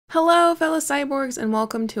Hello fellow cyborgs and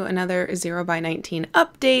welcome to another 0 by 19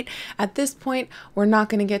 update. At this point, we're not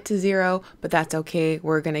going to get to 0, but that's okay.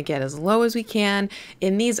 We're going to get as low as we can.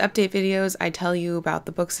 In these update videos, I tell you about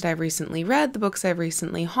the books that I've recently read, the books I've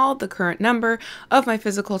recently hauled, the current number of my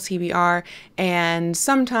physical TBR, and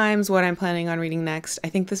sometimes what I'm planning on reading next. I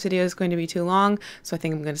think this video is going to be too long, so I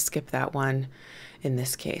think I'm going to skip that one in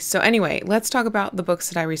this case. So anyway, let's talk about the books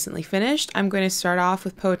that I recently finished. I'm going to start off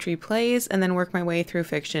with poetry plays and then work my way through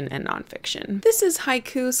fiction and nonfiction. This is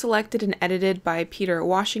haiku selected and edited by Peter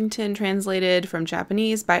Washington, translated from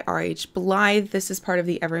Japanese by R.H. Blythe. This is part of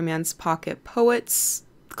the Everyman's Pocket Poets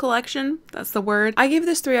collection. That's the word. I gave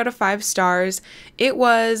this 3 out of 5 stars. It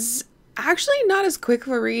was actually not as quick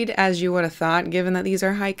of a read as you would have thought, given that these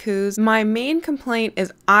are haikus. My main complaint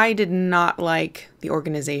is I did not like the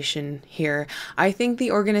organization here. I think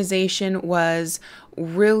the organization was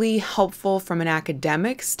really helpful from an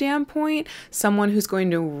academic standpoint. Someone who's going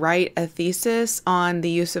to write a thesis on the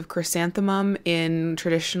use of chrysanthemum in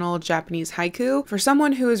traditional Japanese haiku. For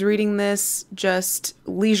someone who is reading this just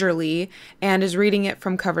leisurely and is reading it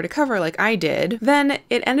from cover to cover like I did, then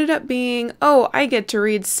it ended up being, oh, I get to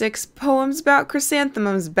read 6 poems about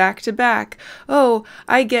chrysanthemums back to back. Oh,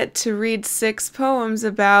 I get to read 6 poems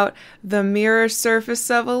about the mirror surface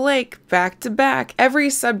of a lake back to back. Every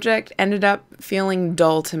subject ended up feeling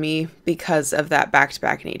dull to me because of that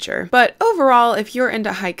back-to-back nature. But overall, if you're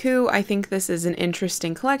into haiku, I think this is an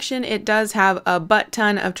interesting collection. It does have a butt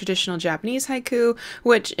ton of traditional Japanese haiku,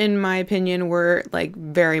 which in my opinion were like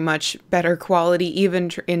very much better quality,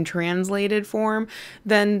 even in translated form,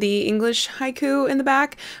 than the English haiku in the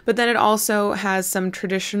back. But then it also has some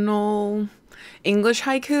traditional English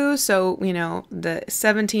haiku, so, you know, the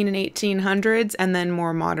 17 and 1800s, and then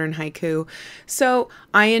more modern haiku. So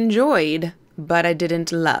I enjoyed, but I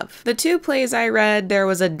didn't love. The 2 plays I read, there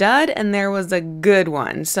was a dud and there was a good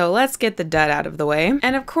one. So let's get the dud out of the way.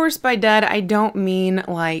 And of course, by dud, I don't mean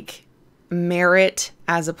like merit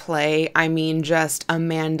as a play. I mean just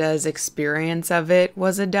Amanda's experience of it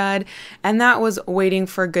was a dud. And that was Waiting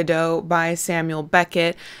for Godot by Samuel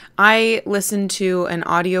Beckett. I listened to an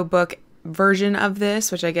audiobook version of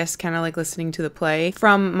this, which I guess kind of like listening to the play,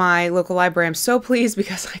 from my local library. I'm so pleased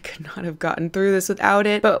because I could not have gotten through this without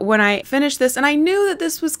it. But when I finished this, and I knew that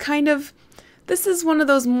this was kind of, this is one of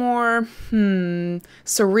those more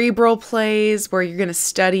cerebral plays where you're going to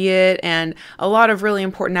study it, and a lot of really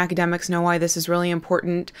important academics know why this is really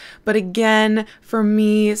important. But again, for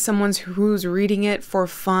me, someone who's reading it for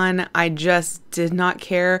fun, I just did not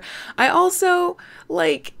care. I also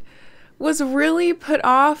was really put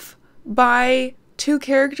off by 2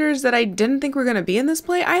 characters that I didn't think were going to be in this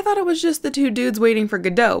play. I thought it was just the 2 dudes waiting for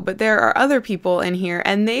Godot, but there are other people in here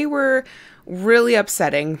and they were really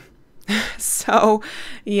upsetting. So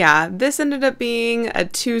yeah, this ended up being a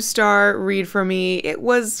 2-star read for me. It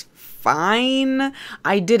was fine.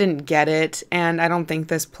 I didn't get it, and I don't think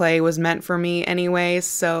this play was meant for me anyway,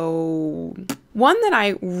 so one that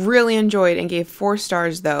I really enjoyed and gave 4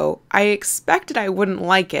 stars, though I expected I wouldn't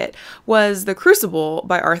like it, was The Crucible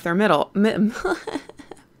by Arthur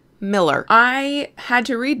Miller. I had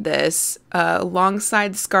to read this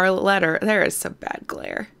alongside Scarlet Letter. There is some bad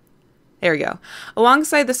glare. There we go.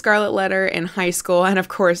 Alongside the Scarlet Letter in high school, and of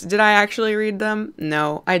course, did I actually read them?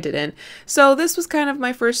 No, I didn't. So this was kind of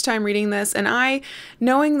my first time reading this, and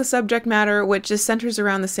knowing the subject matter, which just centers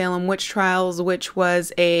around the Salem witch trials, which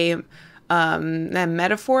was a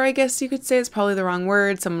metaphor, I guess you could say, is probably the wrong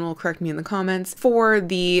word. Someone will correct me in the comments. For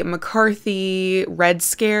the McCarthy Red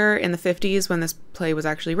Scare in the 50s when this play was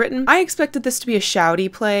actually written. I expected this to be a shouty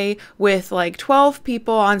play with like 12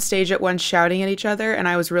 people on stage at once shouting at each other, and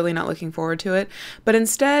I was really not looking forward to it. But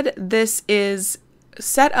instead, this is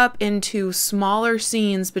set up into smaller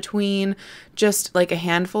scenes between just like a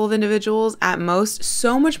handful of individuals at most.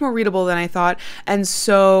 So much more readable than I thought, and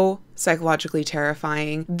so psychologically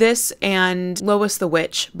terrifying. This and Lois the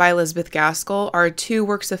Witch by Elizabeth Gaskell are 2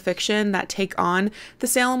 works of fiction that take on the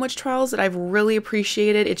Salem witch trials that I've really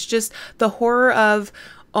appreciated. It's just the horror of,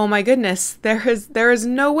 oh my goodness, there is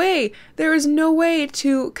no way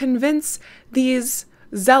to convince these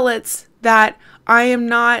zealots that I am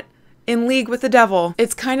not in league with the devil.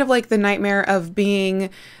 It's kind of like the nightmare of being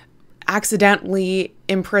accidentally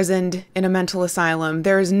imprisoned in a mental asylum.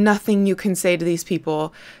 There is nothing you can say to these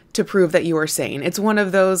people to prove that you are sane. It's one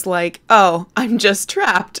of those like, oh, I'm just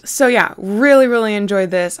trapped. So yeah, really, really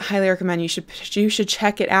enjoyed this. Highly recommend you should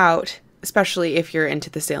check it out. especially if you're into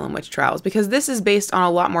the Salem witch trials, because this is based on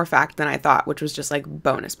a lot more fact than I thought, which was just like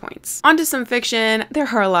bonus points. Onto some fiction. There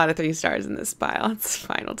are a lot of 3 stars in this pile. It's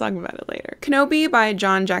fine. We'll talk about it later. Kenobi by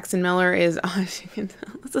John Jackson Miller is, as you can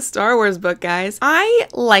tell, it's a Star Wars book, guys. I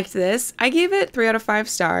liked this. I gave it 3 out of 5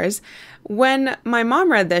 stars. When my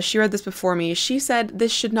mom read this, she read this before me, she said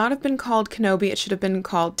this should not have been called Kenobi, it should have been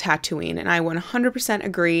called Tatooine, and I 100%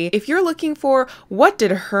 agree. If you're looking for what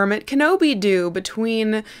did Hermit Kenobi do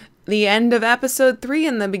between the end of episode 3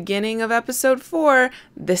 and the beginning of episode 4,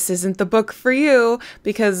 this isn't the book for you,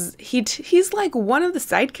 because he's like one of the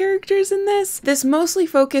side characters in this. This mostly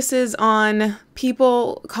focuses on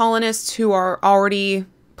people, colonists who are already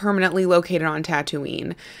permanently located on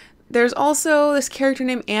Tatooine. There's also this character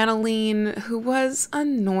named Annalene who was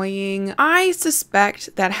annoying. I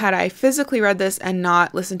suspect that had I physically read this and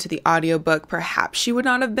not listened to the audiobook, perhaps she would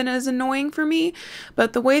not have been as annoying for me.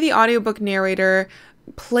 But the way the audiobook narrator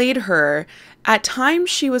played her, at times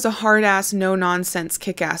she was a hard-ass, no-nonsense,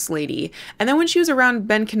 kick-ass lady. And then when she was around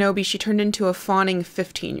Ben Kenobi, she turned into a fawning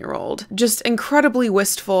 15-year-old. Just incredibly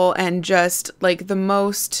wistful and just like the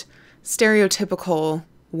most stereotypical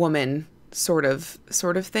woman sort of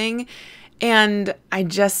thing. And I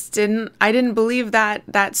didn't believe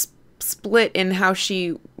that split in how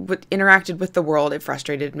she interacted with the world. It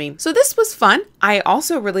frustrated me. So this was fun. I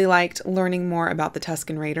also really liked learning more about the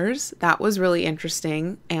Tusken Raiders. That was really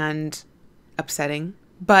interesting and upsetting.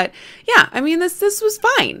 But yeah, I mean, this was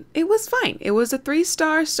fine. It was fine. It was a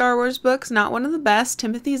 3-star Star Wars book, not one of the best.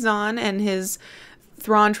 Timothy Zahn and his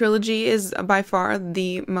Thrawn trilogy is by far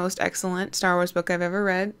the most excellent Star Wars book I've ever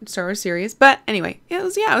read, Star Wars series. But anyway, it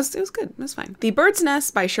was good. It was fine. The Bird's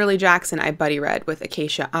Nest by Shirley Jackson I buddy read with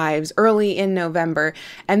Acacia Ives early in November,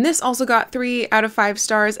 and this also got 3 out of 5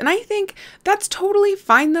 stars, and I think that's totally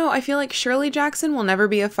fine though. I feel like Shirley Jackson will never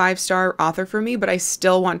be a 5-star author for me, but I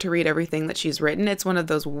still want to read everything that she's written. It's one of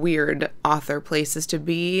those weird author places to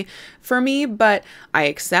be for me, but I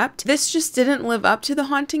accept. This just didn't live up to The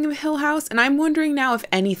Haunting of Hill House, and I'm wondering now if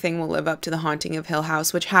anything will live up to The Haunting of Hill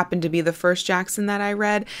House, which happened to be the first Jackson that I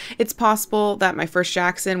read. It's possible that my first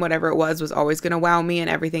Jackson, whatever it was always going to wow me and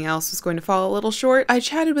everything else was going to fall a little short. I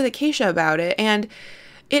chatted with Acacia about it, and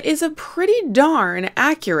it is a pretty darn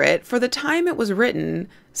accurate, for the time it was written,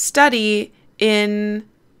 study in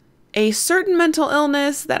a certain mental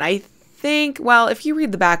illness that I think, well, if you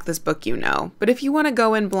read the back of this book, you know. But if you want to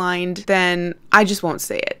go in blind, then I just won't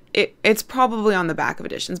say it. It's probably on the back of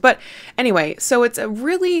editions. But anyway, so it's a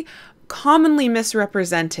really commonly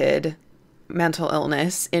misrepresented mental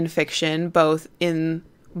illness in fiction, both in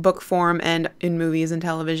book form and in movies and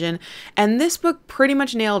television. And this book pretty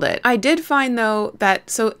much nailed it. I did find though that,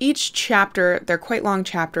 so each chapter, they're quite long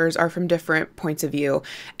chapters, are from different points of view.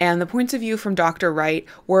 And the points of view from Dr. Wright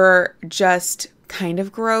were just kind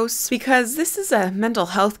of gross, because this is a mental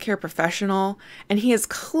health care professional and he is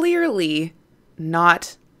clearly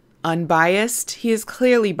not unbiased. He is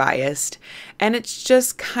clearly biased, and it's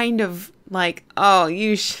just kind of like, oh,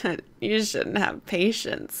 you shouldn't have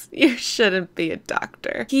patience. You shouldn't be a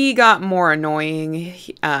doctor. He got more annoying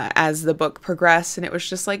as the book progressed, and it was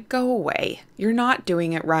just like, go away. You're not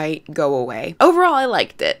doing it right. Go away. Overall, I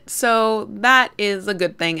liked it. So that is a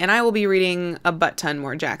good thing. And I will be reading a butt ton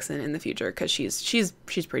more Jackson in the future because she's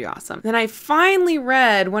pretty awesome. Then I finally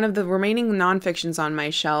read one of the remaining nonfictions on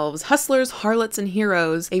my shelves, Hustlers, Harlots, and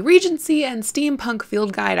Heroes, a Regency and Steampunk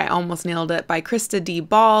Field Guide. I almost nailed it, by Krista D.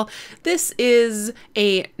 Ball. This is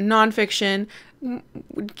a nonfiction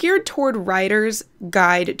geared toward writers'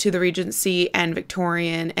 guide to the Regency and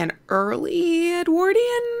Victorian and early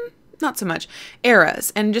Edwardian, not so much,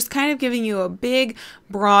 eras, and just kind of giving you a big,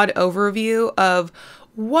 broad overview of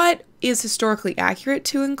what is historically accurate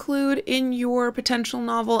to include in your potential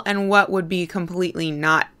novel and what would be completely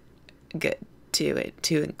not good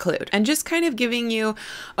to include, and just kind of giving you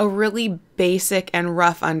a really basic and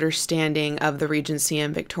rough understanding of the Regency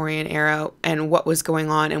and Victorian era and what was going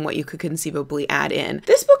on and what you could conceivably add in.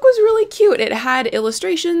 This book was really cute. It had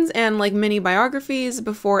illustrations and like mini biographies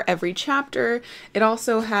before every chapter. It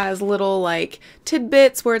also has little like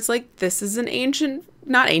tidbits where it's like, this is an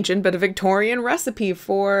not ancient, but a Victorian recipe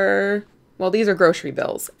for, well, these are grocery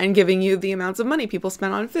bills, and giving you the amounts of money people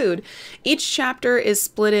spent on food. Each chapter is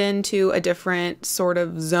split into a different sort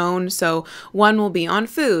of zone. So one will be on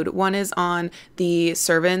food. One is on the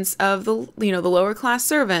servants of the lower class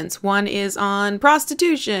servants. One is on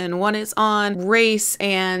prostitution. One is on race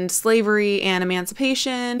and slavery and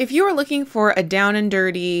emancipation. If you are looking for a down and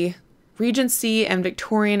dirty Regency and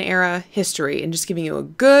Victorian era history and just giving you a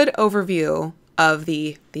good overview of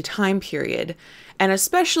the time period, and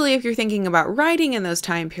especially if you're thinking about writing in those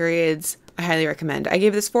time periods, I highly recommend. I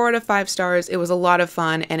gave this 4 out of 5 stars. It was a lot of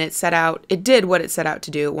fun, and it did what it set out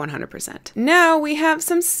to do 100%. Now we have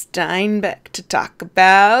some Steinbeck to talk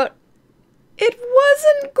about. It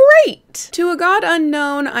wasn't great. To a God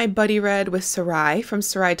Unknown, I buddy read with Sarai from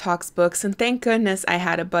Sarai Talks Books, and thank goodness I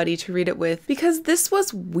had a buddy to read it with because this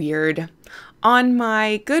was weird. On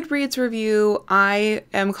my Goodreads review, I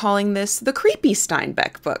am calling this the creepy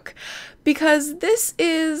Steinbeck book because this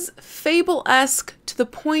is fable-esque to the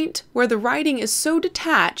point where the writing is so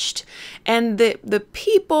detached and the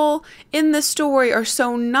people in the story are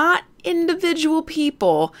so not individual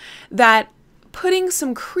people that putting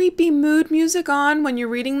some creepy mood music on when you're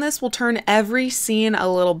reading this will turn every scene a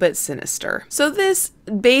little bit sinister. So this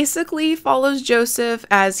basically follows Joseph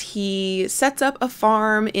as he sets up a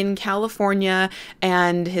farm in California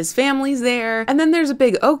and his family's there. And then there's a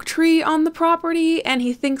big oak tree on the property and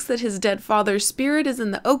he thinks that his dead father's spirit is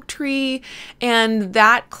in the oak tree, and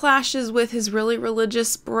that clashes with his really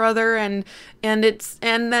religious brother, and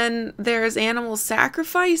then there's animal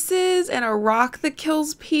sacrifices and a rock that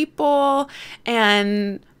kills people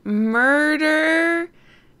and murder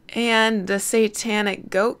and the satanic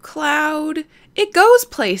goat cloud. It goes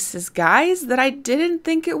places, guys, that I didn't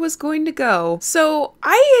think it was going to go. So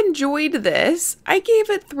I enjoyed this. I gave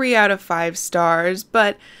it 3 out of 5 stars,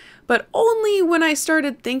 but only when I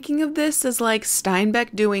started thinking of this as like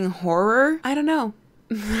Steinbeck doing horror. I don't know.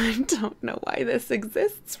 I don't know why this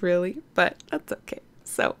exists really, but that's okay.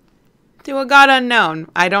 So, to a God Unknown.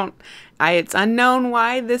 It's unknown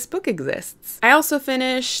why this book exists. I also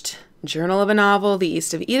finished Journal of a Novel, The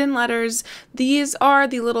East of Eden Letters. These are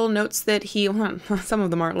the little notes that some of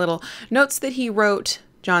them aren't little, notes that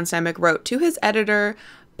John Steinbeck wrote to his editor,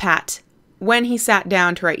 Pat, when he sat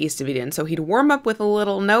down to write East of Eden. So he'd warm up with a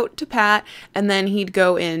little note to Pat, and then he'd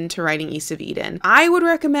go into writing East of Eden. I would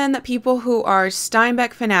recommend that people who are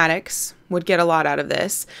Steinbeck fanatics would get a lot out of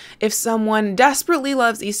this. If someone desperately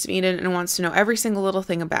loves East of Eden and wants to know every single little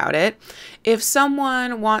thing about it, if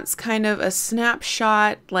someone wants kind of a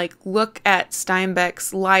snapshot, like look at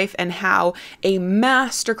Steinbeck's life and how a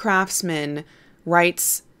master craftsman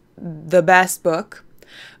writes the best book,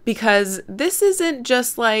 because this isn't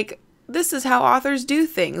just like, this is how authors do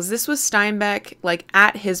things. This was Steinbeck, like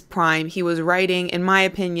at his prime. He was writing, in my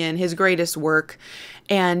opinion, his greatest work.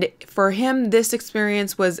 And for him, this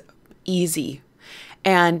experience was easy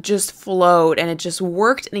and just flowed, and it just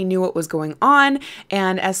worked, and he knew what was going on.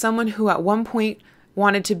 And as someone who at one point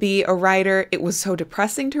wanted to be a writer, it was so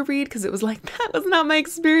depressing to read because it was like, that was not my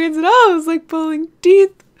experience at all. It was like pulling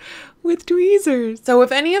teeth with tweezers. So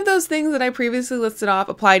if any of those things that I previously listed off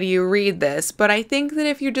apply to you, read this. But I think that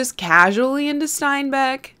if you're just casually into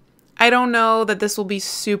Steinbeck, I don't know that this will be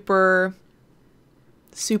super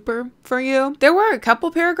for you. There were a couple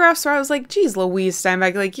paragraphs where I was like, geez, Louise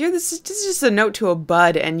Steinbeck, like this is just a note to a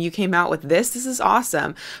bud and you came out with this. This is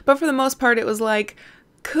awesome. But for the most part, it was like,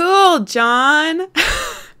 cool, John.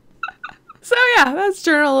 So yeah, that's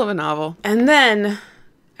Journal of a Novel. And then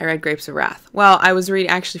I read Grapes of Wrath. Well, I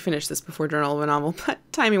actually finished this before Journal of a Novel, but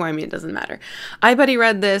timey-wimey, it doesn't matter. I buddy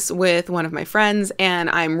read this with one of my friends, and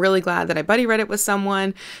I'm really glad that I buddy read it with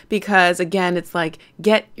someone because, again, it's like,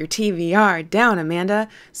 get your TBR down, Amanda.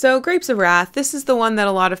 So Grapes of Wrath, this is the one that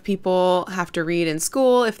a lot of people have to read in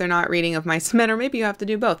school if they're not reading Of Mice and Men, or maybe you have to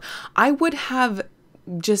do both. I would have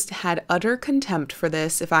just had utter contempt for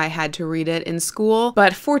this if I had to read it in school,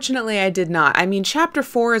 but fortunately I did not. I mean, chapter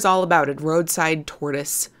 4 is all about it, roadside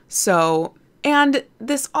tortoise. So, and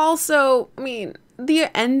this also, I mean, the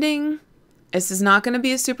ending, this is not going to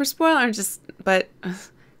be a super spoiler, but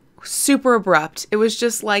super abrupt. It was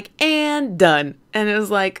just like, and done. And it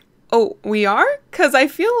was like, oh, we are? Because I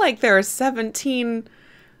feel like there are 17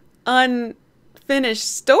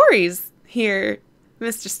 unfinished stories here,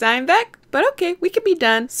 Mr. Steinbeck. But okay, we could be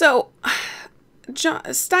done. So, John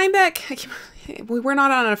Steinbeck, we're not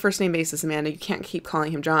on a first name basis, Amanda. You can't keep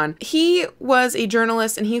calling him John. He was a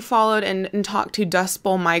journalist, and he followed and talked to Dust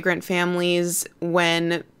Bowl migrant families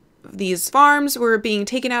when these farms were being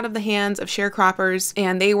taken out of the hands of sharecroppers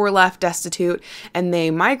and they were left destitute, and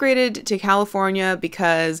they migrated to California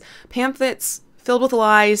because pamphlets filled with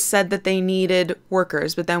lies said that they needed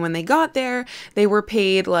workers. But then when they got there, they were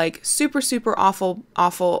paid like super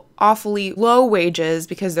awfully low wages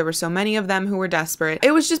because there were so many of them who were desperate.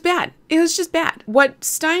 It was just bad. It was just bad. What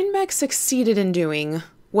Steinbeck succeeded in doing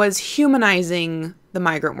was humanizing the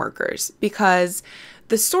migrant workers, because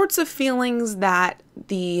the sorts of feelings that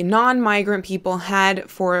the non-migrant people had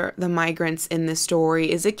for the migrants in this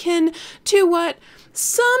story is akin to what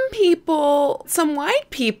some white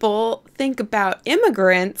people think about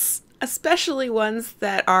immigrants. especially ones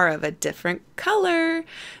that are of a different color.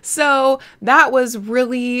 So that was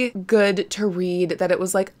really good to read, that it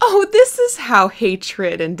was like, oh, this is how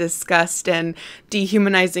hatred and disgust and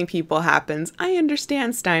dehumanizing people happens. I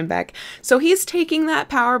understand, Steinbeck. So he's taking that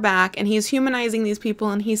power back and he's humanizing these people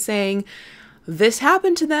and he's saying, this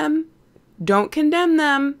happened to them. Don't condemn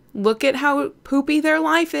them. Look at how poopy their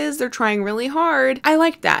life is. They're trying really hard. I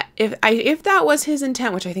liked that. If that was his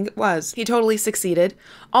intent, which I think it was, he totally succeeded.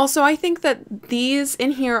 Also, I think that these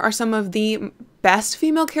in here are some of the best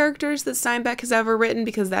female characters that Steinbeck has ever written,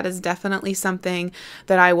 because that is definitely something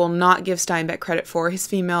that I will not give Steinbeck credit for. His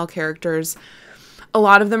female characters, a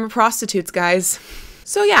lot of them are prostitutes, guys.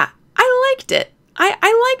 So yeah, I liked it.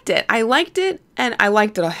 I liked it. I liked it, and I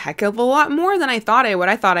liked it a heck of a lot more than I thought I would.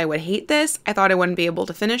 I thought I would hate this. I thought I wouldn't be able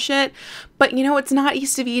to finish it. But you know, it's not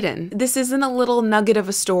East of Eden. This isn't a little nugget of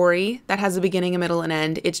a story that has a beginning, a middle, and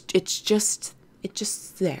end. It's just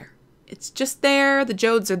there. It's just there. The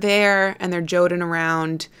Jodes are there, and they're joding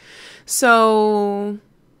around. So,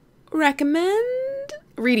 recommend?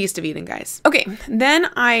 Read East of Eden, guys. Okay,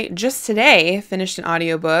 then I just today finished an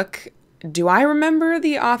audiobook. Do I remember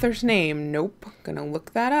the author's name? Nope. Gonna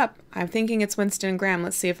look that up. I'm thinking it's Winston Graham.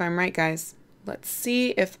 Let's see if I'm right, guys. Let's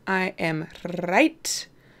see if I am right.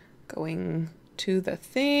 Going to the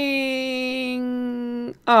thing.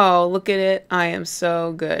 Oh, look at it. I am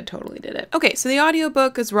so good. Totally did it. Okay, so the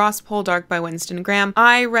audiobook is Ross Poldark by Winston Graham.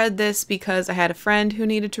 I read this because I had a friend who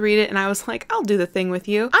needed to read it, and I was like, I'll do the thing with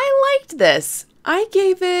you. I liked this. I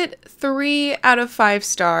gave it 3 out of 5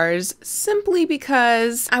 stars simply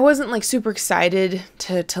because I wasn't like super excited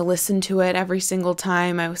to listen to it every single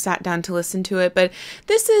time I sat down to listen to it, but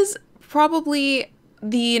this is probably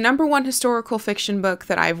the #1 historical fiction book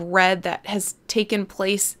that I've read that has taken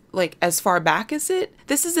place like as far back as it.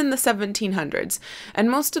 This is in the 1700s,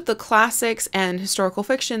 and most of the classics and historical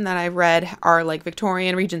fiction that I've read are like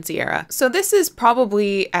Victorian Regency era. So this is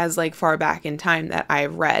probably as like far back in time that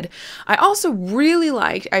I've read. I also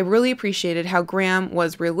I really appreciated how Graham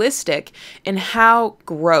was realistic in how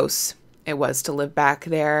gross it was to live back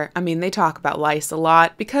there. I mean, they talk about lice a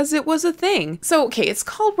lot because it was a thing. So, okay, it's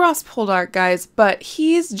called Ross Poldark, guys, but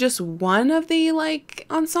he's just one of the, like,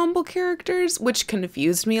 ensemble characters, which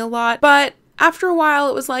confused me a lot. But after a while,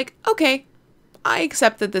 it was like, okay, I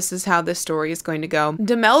accept that this is how this story is going to go.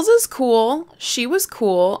 Demelza's cool. She was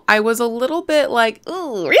cool. I was a little bit like,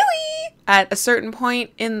 oh, really? At a certain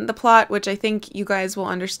point in the plot, which I think you guys will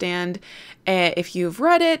understand if you've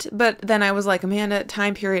read it. But then I was like, Amanda,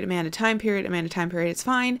 time period, Amanda, time period, Amanda, time period. It's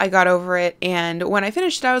fine. I got over it. And when I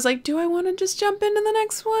finished it, I was like, do I want to just jump into the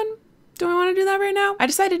next one? Do I want to do that right now? I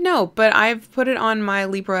decided no, but I've put it on my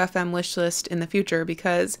Libro FM wish list in the future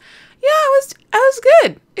because, yeah, it was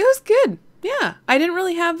good. It was good. Yeah, I didn't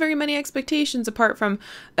really have very many expectations apart from,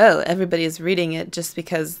 oh, everybody's reading it just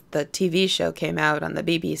because the TV show came out on the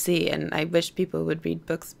BBC, and I wish people would read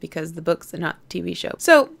books because the books are not TV show.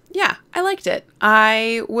 So, yeah, I liked it.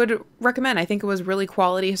 I would recommend. I think it was really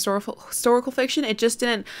quality historical fiction. It just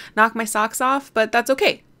didn't knock my socks off, but that's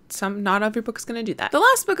okay. Not every book is going to do that. The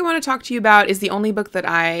last book I want to talk to you about is the only book that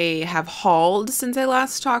I have hauled since I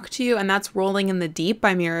last talked to you, and that's Rolling in the Deep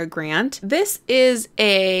by Mira Grant. This is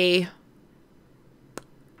a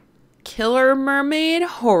killer mermaid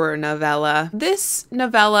horror novella. This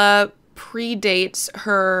novella predates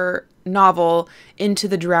her novel Into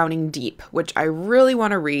the Drowning Deep, which I really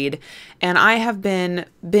want to read, and I have been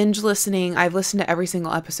binge listening. I've listened to every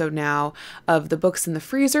single episode now of the Books in the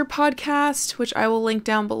Freezer podcast, which I will link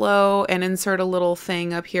down below and insert a little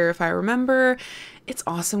thing up here if I remember. It's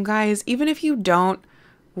awesome, guys. Even if you don't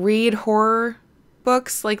read horror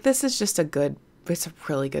books, like this is just it's a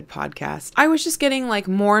really good podcast. I was just getting like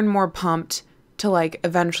more and more pumped to like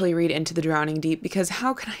eventually read Into the Drowning Deep because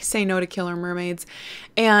how can I say no to killer mermaids?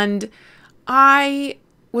 And I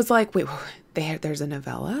was like, wait, there's a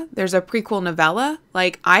novella? There's a prequel novella?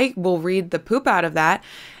 Like I will read the poop out of that.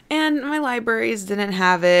 And my libraries didn't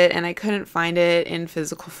have it and I couldn't find it in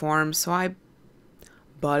physical form. So I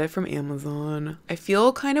bought it from Amazon. I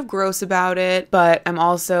feel kind of gross about it, but I'm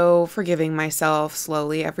also forgiving myself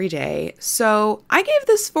slowly every day. So I gave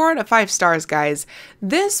this 4 out of 5 stars, guys.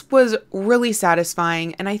 This was really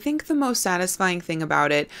satisfying, and I think the most satisfying thing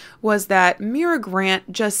about it was that Mira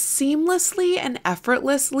Grant just seamlessly and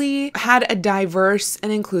effortlessly had a diverse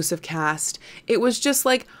and inclusive cast. It was just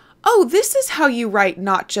like, oh, this is how you write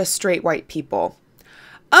not just straight white people.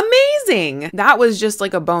 Amazing! That was just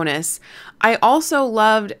like a bonus. I also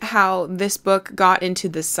loved how this book got into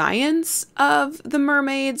the science of the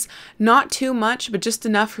mermaids. Not too much, but just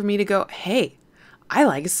enough for me to go, hey, I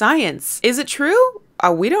like science. Is it true?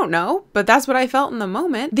 We don't know, but that's what I felt in the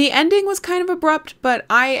moment. The ending was kind of abrupt, but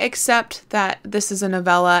I accept that this is a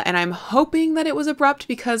novella, and I'm hoping that it was abrupt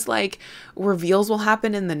because like reveals will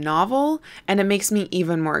happen in the novel, and it makes me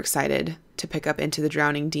even more excited to pick up Into the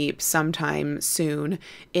Drowning Deep sometime soon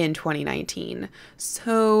in 2019.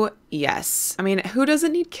 So yes, I mean, who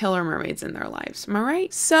doesn't need killer mermaids in their lives? Am I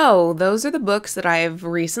right? So those are the books that I've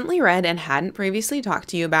recently read and hadn't previously talked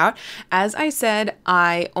to you about. As I said,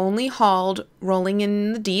 I only hauled Rolling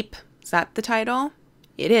in the Deep. Is that the title?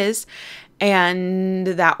 It is. And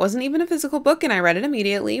that wasn't even a physical book, and I read it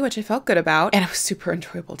immediately, which I felt good about, and it was super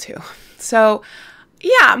enjoyable too. So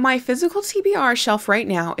yeah, my physical TBR shelf right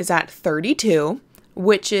now is at 32,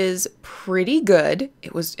 which is pretty good.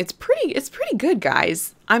 It's pretty good,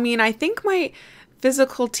 guys. I mean, I think my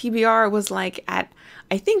physical TBR was like at,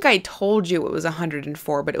 I think I told you it was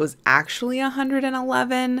 104, but it was actually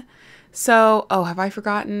 111. So, oh, have I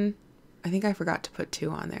forgotten? I think I forgot to put 2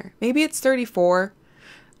 on there. Maybe it's 34.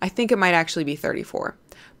 I think it might actually be 34.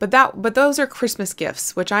 But those are Christmas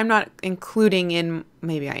gifts, which I'm not including in,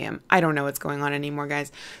 maybe I am. I don't know what's going on anymore,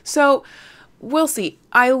 guys. So we'll see.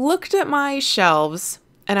 I looked at my shelves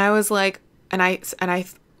and I was like, and I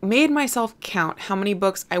made myself count how many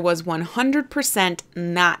books I was 100%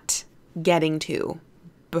 not getting to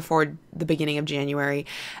before the beginning of January.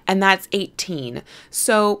 And that's 18.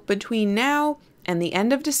 So between now and the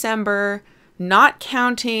end of December, not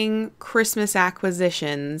counting Christmas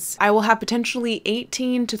acquisitions, I will have potentially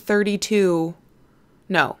 18 to 32,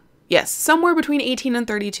 no, yes, somewhere between 18 and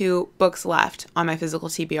 32 books left on my physical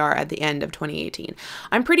TBR at the end of 2018.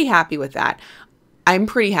 I'm pretty happy with that. I'm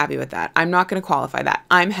not going to qualify that.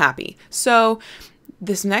 I'm happy. So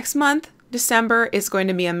this next month, December, is going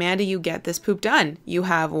to be Amanda, you get this poop done. You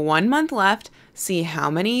have 1 month left. See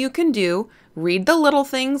how many you can do. Read the little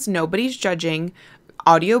things. Nobody's judging.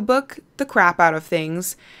 Audiobook the crap out of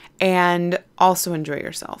things, and also enjoy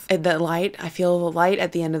yourself. I feel the light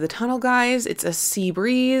at the end of the tunnel, guys. It's a sea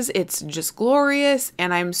breeze. It's just glorious,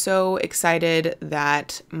 and I'm so excited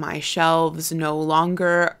that my shelves no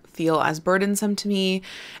longer feel as burdensome to me,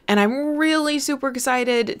 and I'm really super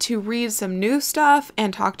excited to read some new stuff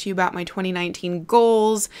and talk to you about my 2019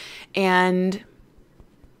 goals. And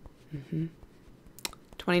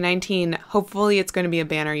 2019, hopefully it's going to be a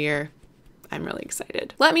banner year. I'm really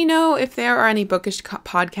excited. Let me know if there are any bookish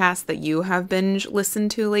podcasts that you have binge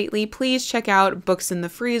listened to lately. Please check out Books in the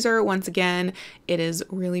Freezer. Once again, it is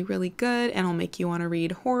really, really good and it'll make you want to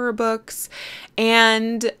read horror books.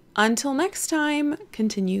 And until next time,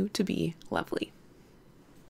 continue to be lovely.